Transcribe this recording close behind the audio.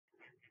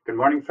Good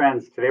morning,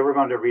 friends. Today we're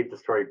going to read the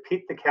story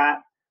Pete the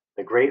Cat,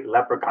 The Great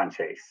Leprechaun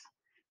Chase.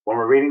 When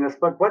we're reading this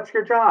book, what's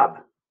your job?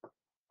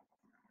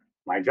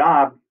 My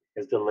job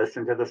is to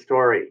listen to the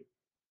story.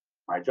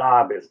 My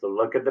job is to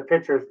look at the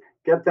pictures,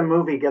 get the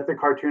movie, get the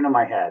cartoon in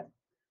my head.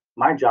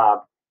 My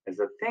job is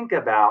to think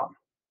about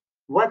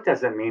what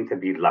does it mean to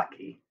be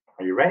lucky.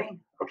 Are you ready?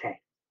 Okay,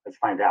 let's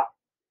find out.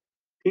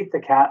 Pete the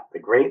Cat, The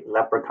Great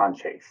Leprechaun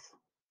Chase.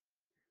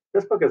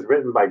 This book is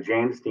written by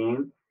James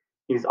Dean.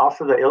 He's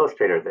also the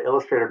illustrator. The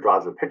illustrator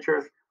draws the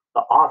pictures.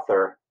 The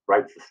author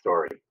writes the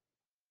story.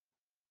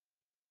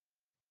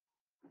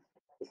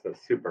 This is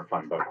a super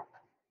fun book.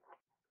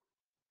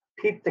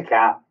 Pete the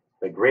Cat,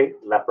 The Great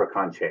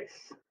Leprechaun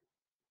Chase.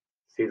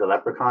 See the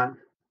leprechaun?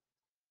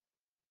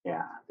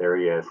 Yeah, there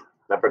he is.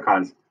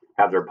 Leprechauns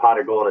have their pot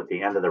of gold at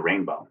the end of the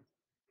rainbow.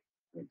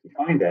 If you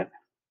find it,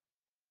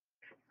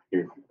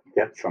 you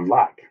get some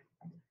luck.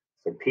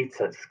 So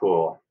Pete's at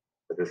school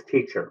with his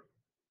teacher.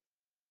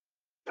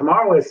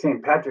 Tomorrow is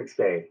St. Patrick's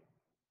Day,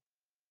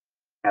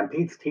 and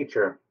Pete's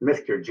teacher,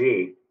 Mr.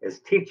 G, is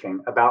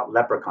teaching about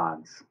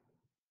leprechauns.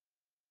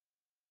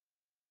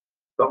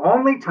 The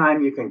only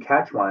time you can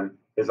catch one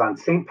is on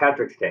St.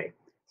 Patrick's Day.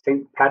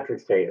 St.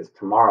 Patrick's Day is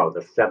tomorrow,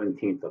 the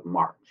 17th of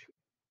March.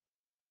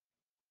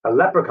 A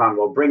leprechaun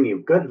will bring you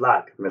good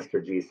luck,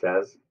 Mr. G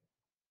says.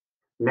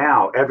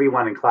 Now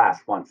everyone in class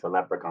wants a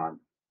leprechaun.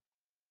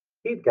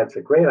 Pete gets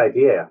a great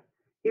idea.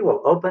 He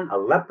will open a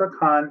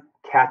leprechaun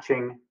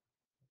catching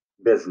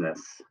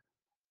business.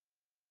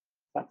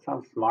 That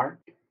sounds smart.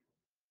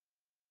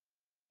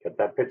 Get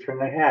that picture in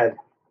the head.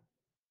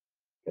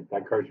 Get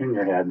that cartoon in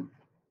your head.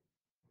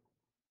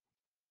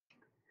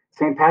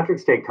 St.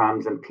 Patrick's Day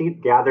comes and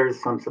Pete gathers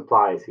some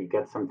supplies. He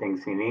gets some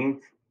things he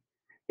needs.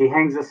 He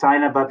hangs a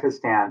sign above his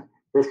stand.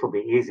 This will be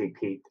easy,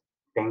 Pete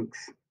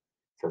thinks. It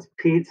says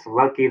Pete's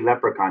Lucky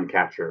Leprechaun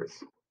Catchers.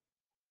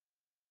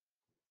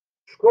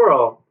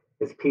 Squirrel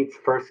is Pete's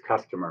first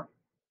customer.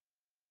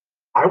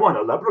 I want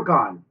a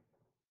leprechaun,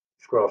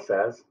 Squirrel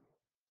says.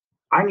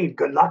 I need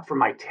good luck for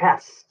my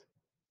test.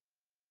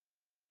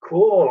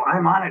 Cool,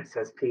 I'm on it,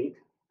 says Pete.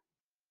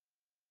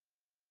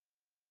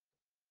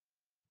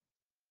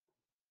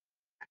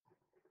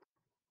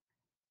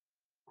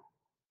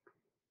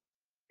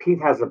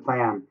 Pete has a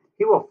plan.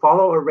 He will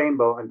follow a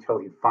rainbow until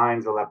he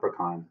finds a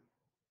leprechaun.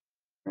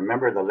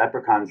 Remember, the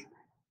leprechaun's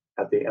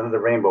at the end of the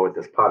rainbow with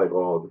this pot of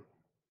gold.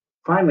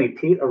 Finally,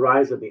 Pete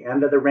arrives at the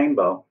end of the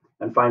rainbow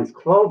and finds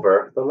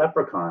Clover, the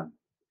leprechaun,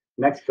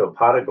 next to a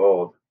pot of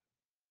gold.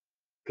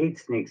 Pete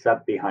sneaks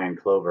up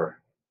behind Clover.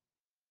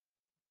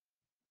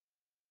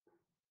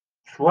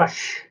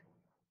 Swoosh!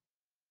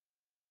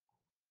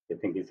 You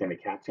think he's going to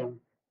catch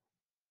him?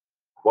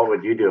 What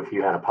would you do if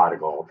you had a pot of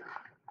gold?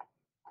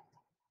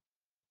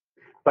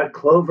 But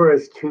Clover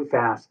is too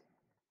fast.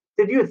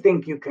 Did you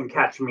think you can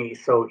catch me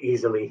so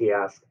easily? He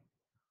asked.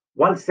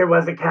 Once there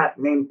was a cat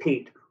named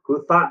Pete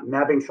who thought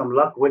nabbing some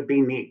luck would be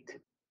neat.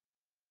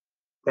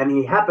 Then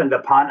he happened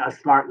upon a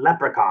smart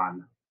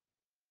leprechaun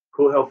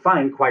who he'll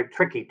find quite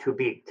tricky to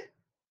beat.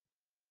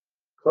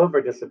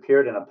 Clover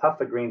disappeared in a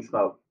puff of green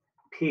smoke.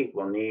 Pete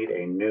will need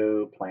a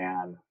new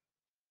plan.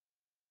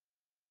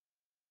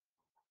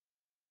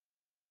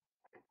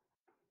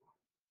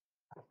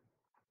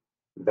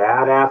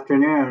 That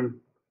afternoon,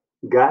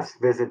 Gus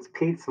visits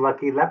Pete's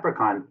Lucky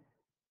Leprechaun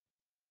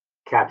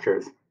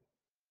Catchers.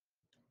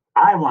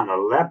 I want a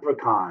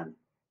leprechaun,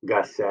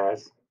 Gus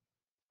says.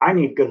 I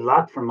need good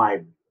luck for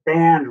my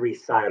band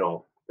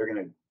recital. They're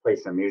going to play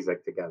some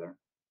music together.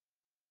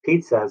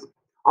 Pete says,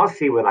 I'll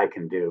see what I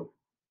can do.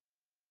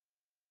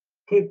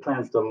 Pete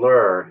plans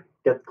to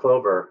get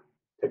Clover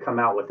to come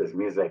out with his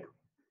music.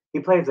 He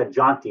plays a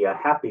jaunty, a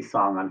happy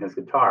song on his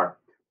guitar.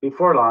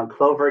 Before long,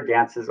 Clover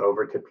dances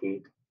over to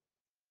Pete.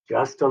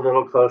 Just a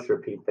little closer,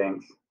 Pete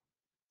thinks.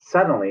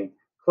 Suddenly,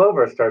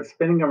 Clover starts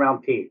spinning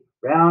around Pete.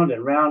 Round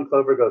and round,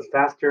 Clover goes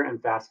faster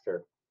and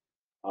faster.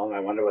 Oh,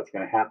 I wonder what's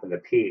going to happen to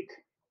Pete.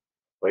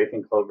 What do you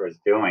think Clover is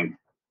doing?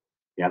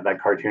 You have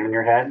that cartoon in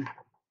your head?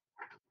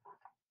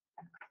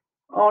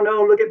 Oh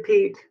no, look at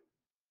Pete.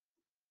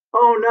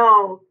 Oh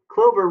no,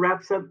 Clover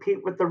wraps up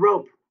Pete with the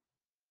rope.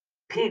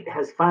 Pete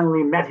has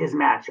finally met his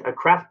match, a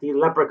crafty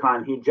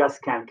leprechaun he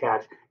just can't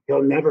catch.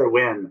 He'll never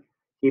win.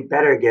 He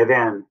better give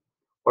in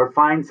or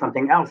find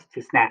something else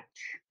to snatch.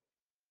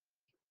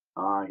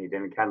 He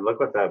didn't kind of look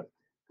what the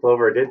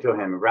Clover did to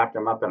him, wrapped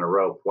him up in a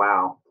rope.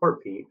 Wow, poor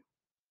Pete.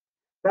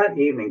 That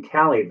evening,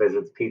 Callie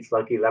visits Pete's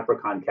Lucky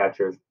Leprechaun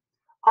Catchers.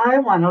 I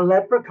want a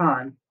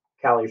leprechaun,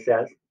 Callie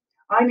says.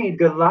 I need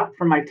good luck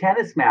for my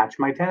tennis match,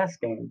 my tennis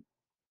game.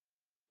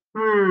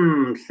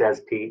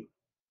 Says Pete.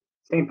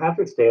 St.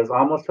 Patrick's Day is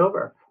almost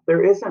over.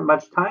 There isn't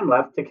much time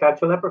left to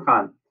catch a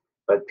leprechaun,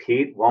 but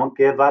Pete won't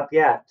give up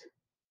yet.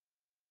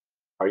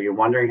 Are you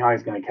wondering how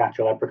he's going to catch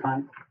a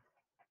leprechaun?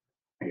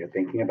 Are you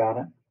thinking about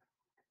it?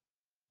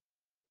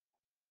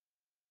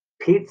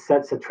 Pete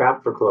sets a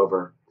trap for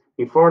Clover.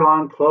 Before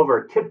long,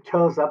 Clover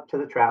tiptoes up to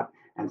the trap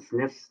and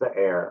sniffs the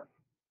air.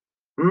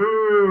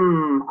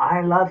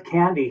 I love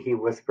candy, he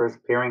whispers,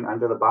 peering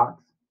under the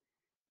box.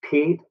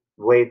 Pete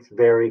waits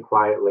very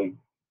quietly.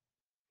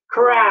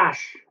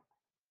 Crash!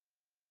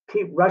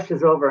 Pete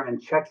rushes over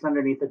and checks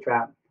underneath the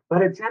trap,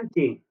 but it's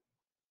empty.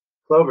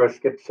 Clover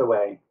skips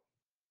away.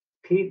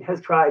 Pete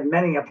has tried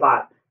many a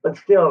plot, but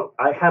still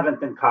I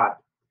haven't been caught.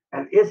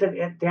 And isn't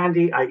it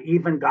dandy? I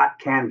even got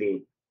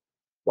candy.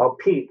 While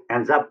Pete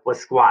ends up with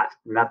squat,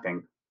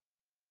 nothing.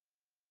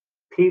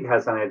 Pete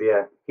has an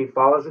idea. He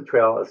follows a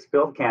trail of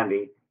spilled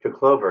candy to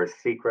Clover's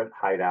secret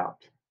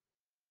hideout.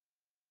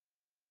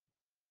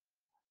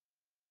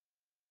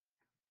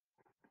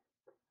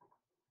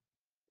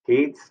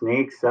 Pete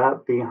sneaks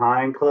up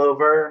behind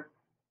Clover.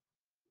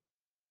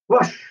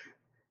 Whoosh!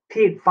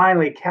 Pete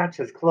finally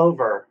catches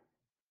Clover.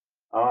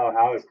 Oh,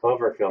 how is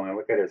Clover feeling?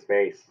 Look at his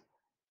face.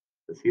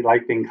 Does he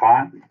like being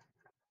caught?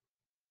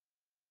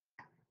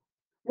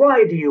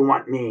 Why do you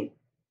want me?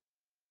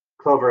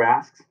 Clover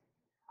asks.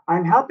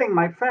 I'm helping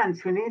my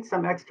friends who need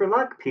some extra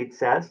luck, Pete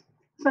says.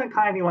 Isn't it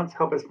kind he wants to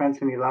help his friends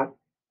who need luck?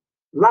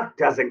 Luck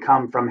doesn't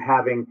come from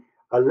having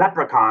a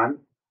leprechaun,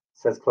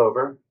 says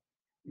Clover.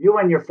 You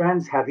and your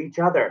friends have each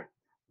other.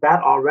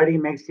 That already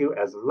makes you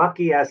as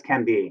lucky as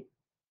can be.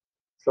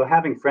 So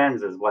having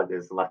friends is what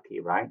is lucky,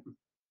 right?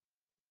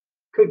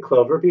 Could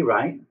Clover be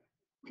right?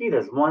 Pete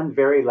is one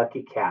very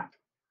lucky cat.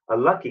 A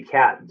lucky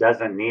cat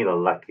doesn't need a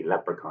lucky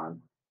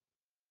leprechaun.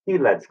 He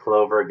lets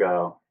Clover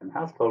go. And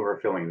how's Clover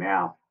feeling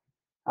now?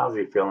 How's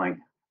he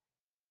feeling?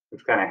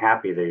 He's kind of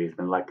happy that he's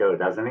been let go,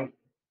 doesn't he?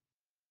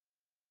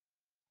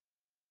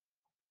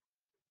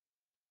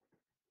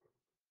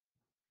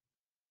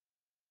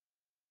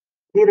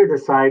 Peter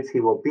decides he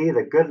will be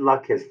the good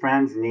luck his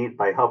friends need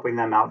by helping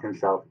them out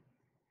himself.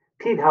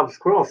 Pete helps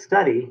Squirrel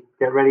study,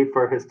 get ready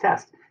for his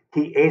test.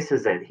 He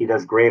aces it. He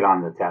does great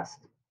on the test.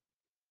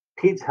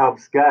 Pete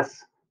helps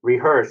Gus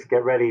rehearse,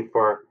 get ready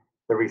for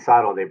the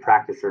recital. They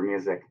practice their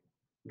music.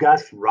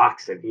 Gus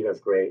rocks it. He does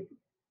great.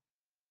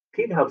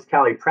 Pete helps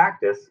Callie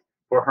practice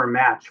for her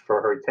match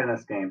for her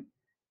tennis game.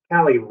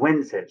 Callie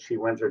wins it. She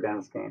wins her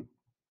tennis game.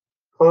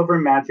 Clover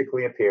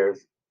magically appears.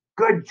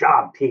 Good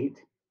job,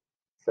 Pete,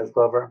 says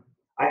Clover.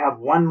 I have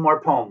one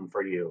more poem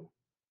for you.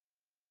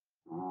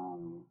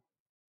 Um,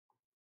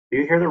 do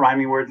you hear the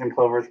rhyming words in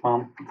Clover's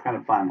poem? It's kind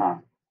of fun, huh?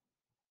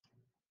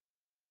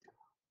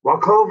 While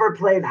Clover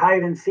played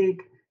hide and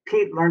seek,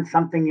 Pete learned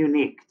something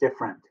unique,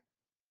 different.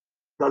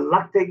 The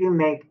luck that you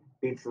make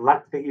beats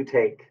luck that you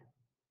take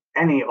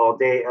any old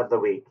day of the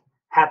week.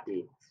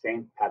 Happy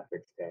St.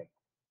 Patrick's Day.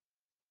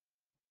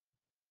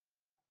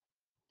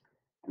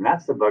 And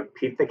that's the book,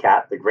 Pete the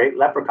Cat, The Great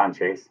Leprechaun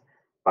Chase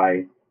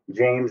by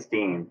James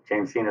Dean.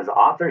 James Dean is the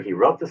author. He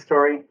wrote the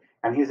story,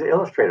 and he's an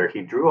illustrator.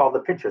 He drew all the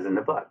pictures in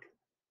the book.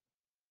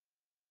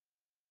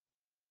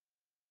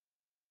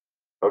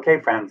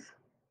 Okay, friends,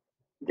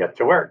 get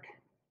to work.